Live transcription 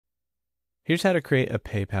Here's how to create a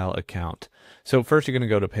PayPal account. So first you're going to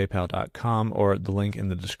go to paypal.com or the link in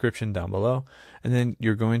the description down below, and then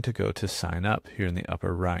you're going to go to sign up here in the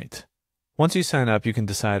upper right. Once you sign up, you can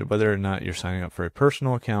decide whether or not you're signing up for a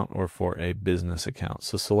personal account or for a business account.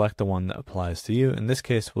 So select the one that applies to you. In this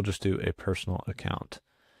case, we'll just do a personal account.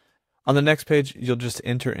 On the next page, you'll just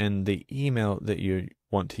enter in the email that you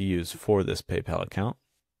want to use for this PayPal account.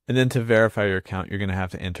 And then to verify your account, you're going to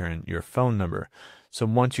have to enter in your phone number. So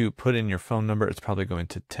once you put in your phone number, it's probably going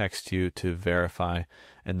to text you to verify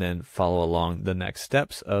and then follow along the next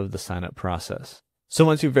steps of the sign up process. So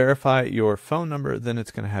once you verify your phone number, then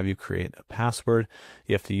it's going to have you create a password.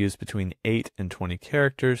 You have to use between 8 and 20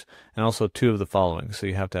 characters and also 2 of the following. So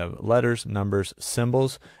you have to have letters, numbers,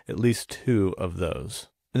 symbols, at least 2 of those.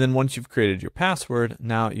 And then once you've created your password,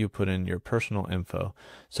 now you put in your personal info.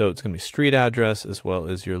 So it's going to be street address as well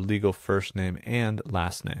as your legal first name and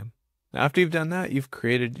last name. Now, after you've done that, you've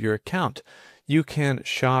created your account. You can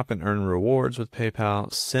shop and earn rewards with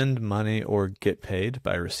PayPal, send money or get paid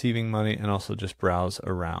by receiving money, and also just browse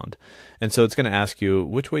around. And so it's going to ask you,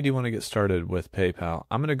 which way do you want to get started with PayPal?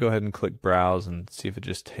 I'm going to go ahead and click browse and see if it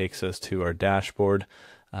just takes us to our dashboard,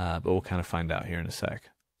 but we'll kind of find out here in a sec.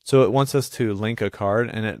 So it wants us to link a card,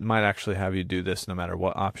 and it might actually have you do this no matter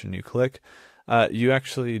what option you click. You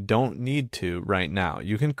actually don't need to right now.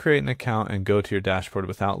 You can create an account and go to your dashboard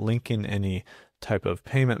without linking any type of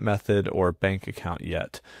payment method or bank account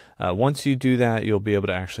yet. Once you do that, you'll be able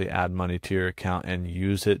to actually add money to your account and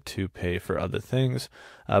use it to pay for other things.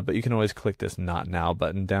 But you can always click this Not Now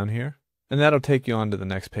button down here. And that'll take you on to the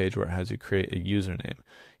next page where it has you create a username.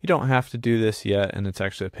 You don't have to do this yet, and it's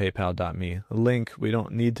actually a paypal.me link. We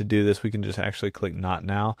don't need to do this. We can just actually click Not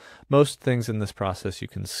Now. Most things in this process you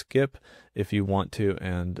can skip if you want to,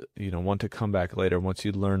 and want to come back later once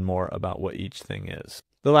you learn more about what each thing is.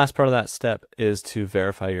 The last part of that step is to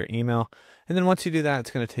verify your email. And then once you do that,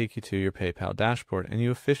 it's going to take you to your PayPal dashboard, and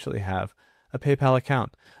you officially have a PayPal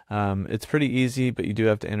account. It's pretty easy, but you do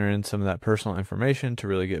have to enter in some of that personal information to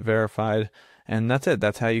really get verified. And that's it.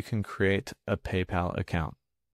 That's how you can create a PayPal account.